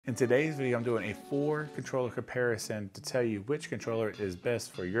In today's video, I'm doing a 4-controller comparison to tell you which controller is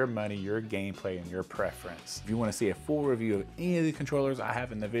best for your money, your gameplay, and your preference. If you want to see a full review of any of the controllers I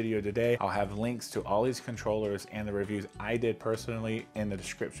have in the video today, I'll have links to all these controllers and the reviews I did personally in the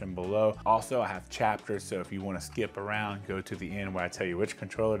description below. Also, I have chapters, so if you want to skip around, go to the end where I tell you which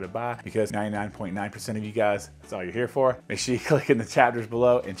controller to buy, because 99.9% of you guys, that's all you're here for. Make sure you click in the chapters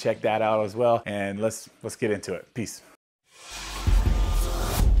below and check that out as well. And let's get into it. Peace.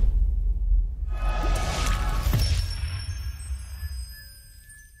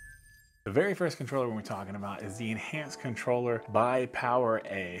 The very first controller we're talking about is the Enhanced Controller by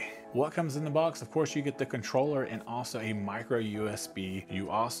PowerA. What comes in the box? Of course, you get the controller and also a micro USB. You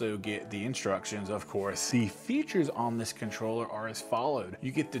also get the instructions, of course. The features on this controller are as followed.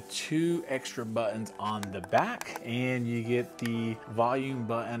 You get the 2 extra buttons on the back, and you get the volume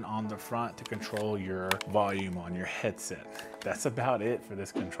button on the front to control your volume on your headset. That's about it for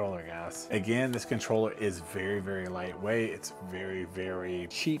this controller, guys. Again, this controller is very, very lightweight. It's very, very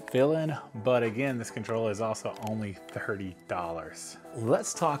cheap feeling, but again, this controller is also only $30.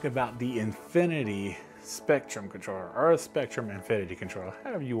 Let's talk about the Infinity Spectrum controller, or Spectrum Infinity controller,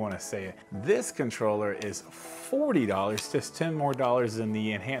 however you want to say it. This controller is $40, just $10 more than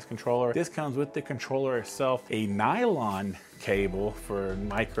the Enhanced controller. This comes with the controller itself, a nylon cable for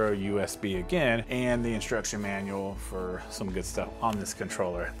micro USB again, and the instruction manual for some good stuff on this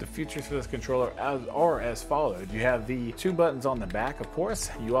controller. The features for this controller are as followed. You have the 2 buttons on the back, of course.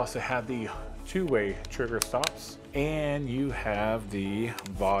 You also have the 2-way trigger stops, and you have the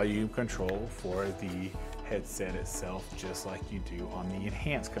volume control for the headset itself, just like you do on the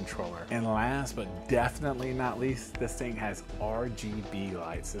Enhanced controller. And last but definitely not least, this thing has RGB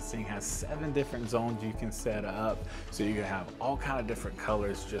lights. This thing has 7 different zones you can set up, so you can have all kind of different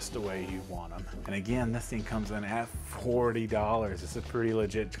colors just the way you want them. And again, this thing comes in at $40. It's a pretty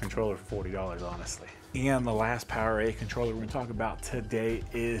legit controller for $40, honestly. And the last PowerA controller we're going to talk about today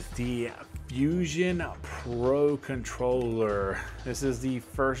is the Fusion Pro controller. This is the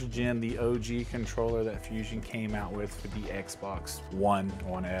first gen, the OG controller that Fusion came out with for the Xbox One,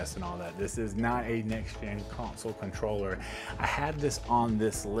 1S and all that. This is not a next gen console controller. I had this on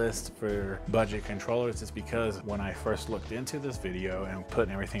this list for budget controllers just because when I first looked into this video and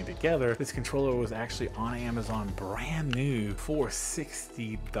putting everything together, this controller was actually on Amazon brand new for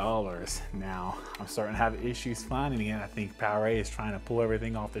 $60. Now, I'm starting to have issues finding it. I think PowerA is trying to pull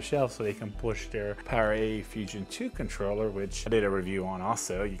everything off the shelf so they can push their PowerA Fusion 2 controller, which I did a review on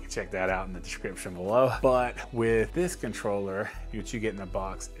also. You can check that out in the description below. But with this controller, what you get in the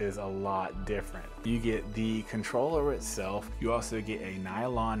box is a lot different. You get the controller itself. You also get a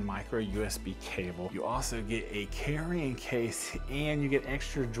nylon micro USB cable. You also get a carrying case, and you get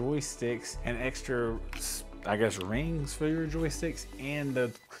extra joysticks and extra, I guess, rings for your joysticks, and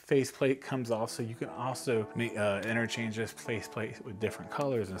the faceplate comes off, so you can also make, interchange this faceplate with different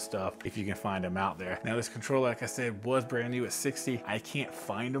colors and stuff if you can find them out there. Now, this controller, like I said, was brand new at $60. I can't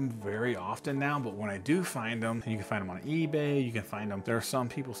find them very often now, but when I do find them, you can find them on eBay, you can find them. There are some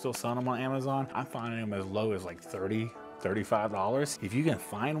people still selling them on Amazon. I'm finding them as low as like $35. If you can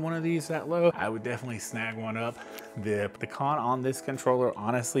find one of these that low, I would definitely snag one up. The con on this controller,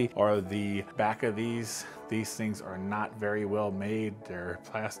 honestly, are the back of these. These things are not very well made. They're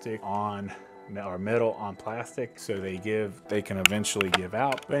plastic on or metal on plastic, so they can eventually give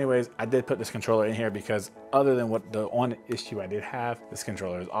out. But anyways, I did put this controller in here because other than what the one issue I did have, this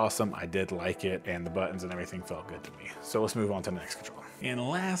controller is awesome. I did like it, and the buttons and everything felt good to me. So let's move on to the next controller. And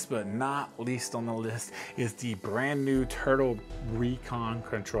last but not least on the list is the brand new Turtle RECON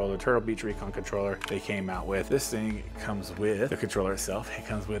controller, Turtle Beach RECON controller they came out with. This thing comes with the controller itself. It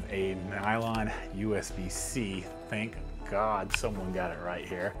comes with a nylon USB-C. Thank God someone got it right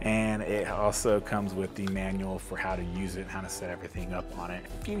here. And it also comes with the manual for how to use it and how to set everything up on it.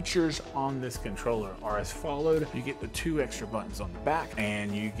 Features on this controller are as followed. You get the 2 extra buttons on the back,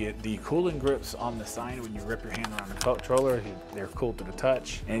 and you get the cooling grips on the side when you wrap your hand around the controller. They're cool to the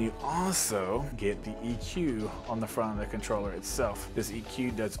touch. And you also get the EQ on the front of the controller itself. This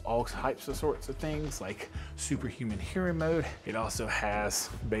EQ does all types of sorts of things like superhuman hearing mode. It also has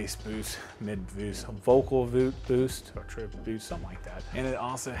bass boost, mid boost, vocal boost, or boost, something like that. And it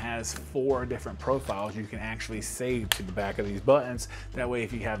also has 4 different profiles you can actually save to the back of these buttons. That way,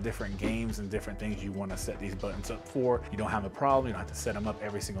 if you have different games and different things you want to set these buttons up for, you don't have a problem. You don't have to set them up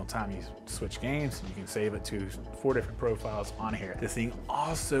every single time you switch games. You can save it to 4 different profiles on here. This thing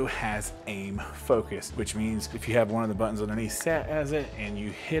also has aim focus, which means if you have one of the buttons underneath set as it and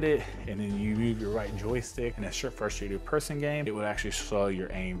you hit it and then you move your right joystick in a first-person game, it will actually slow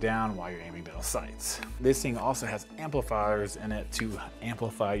your aim down while you're aiming down sights. This thing also has amplifier amplifiers in it to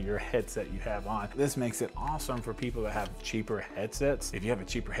amplify your headset you have on. This makes it awesome for people that have cheaper headsets. If you have a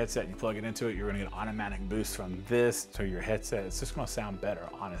cheaper headset and you plug it into it, you're gonna get an automatic boost from this to your headset. It's just gonna sound better,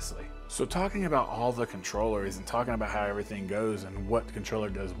 honestly. So talking about all the controllers and talking about how everything goes and what controller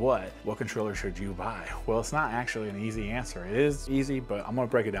does what controller should you buy? Well, it's not actually an easy answer. It is easy, but I'm gonna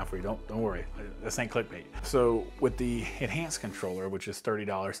break it down for you. Don't worry, this ain't clickbait. So with the enhanced controller, which is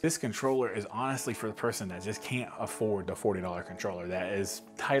 $30, this controller is honestly for the person that just can't afford the $40 controller. That is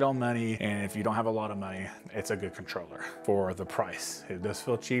tight on money, and if you don't have a lot of money, it's a good controller for the price. It does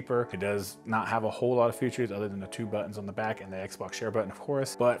feel cheaper. It does not have a whole lot of features other than the 2 buttons on the back and the Xbox share button, of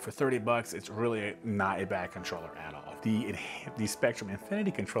course, but for $30, it's really not a bad controller at all. The Spectrum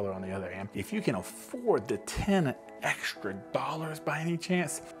Infinity controller, on the other hand, if you can afford the $10 extra by any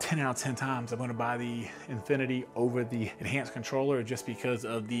chance, 10 out of 10 times I'm going to buy the Infinity over the enhanced controller, just because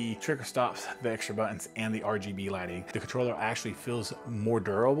of the trigger stops, the extra buttons, and the RGB lighting. The controller actually feels more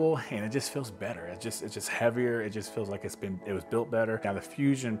durable, and it just feels better. It's just heavier. It just feels like it was built better. Now the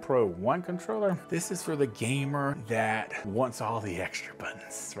Fusion Pro 1 controller, this is for the gamer that wants all the extra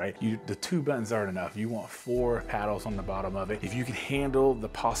buttons, right? The 2 buttons aren't enough. You want 4 paddles on the bottom of it. If you can handle the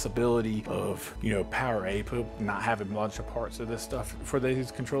possibility of, power A not having a bunch of parts of this stuff for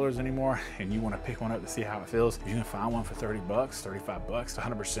these controllers anymore, and you want to pick one up to see how it feels, if you can find one for $30, $35,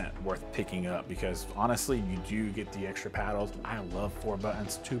 100% worth picking up, because honestly, you do get the extra paddles. I love 4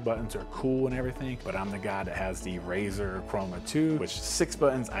 buttons. 2 buttons are cool and everything, but I'm the guy that has the Razer Chroma 2, which 6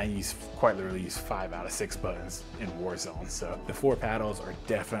 buttons. I quite literally use 5 out of 6 buttons in Warzone. So the 4 paddles are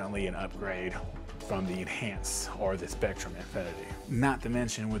definitely an upgrade from the Enhance or the Spectrum Infinity. Not to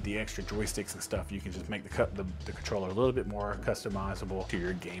mention, with the extra joysticks and stuff, you can just make the controller a little bit more customizable to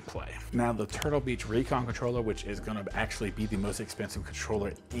your gameplay. Now the Turtle Beach RECON controller, which is going to actually be the most expensive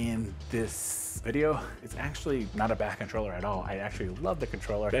controller in this video, it's actually not a bad controller at all. I actually love the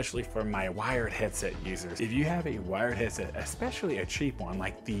controller, especially for my wired headset users. If you have a wired headset, especially a cheap one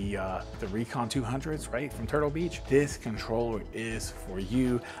like the RECON 200s, right, from Turtle Beach, this controller is for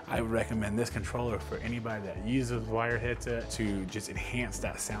you. I would recommend this controller for anybody that uses a wired headset to just enhance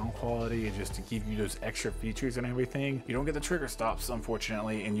that sound quality and just to give you those extra features and everything. You don't get the trigger stops,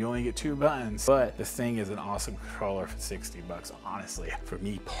 unfortunately, and you only get 2 buttons, but this thing is an awesome controller for $60, honestly. For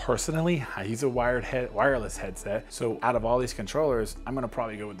me personally, I use a wireless headset, so out of all these controllers, I'm gonna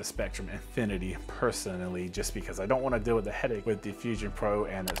probably go with the Spectrum Infinity personally, just because I don't want to deal with the headache with the Fusion Pro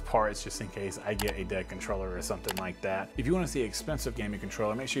and its parts, just in case I get a dead controller or something like that. If you want to see an expensive gaming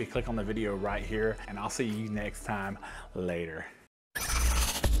controller, make sure you click on the video right here, and I'll see you next time. Later.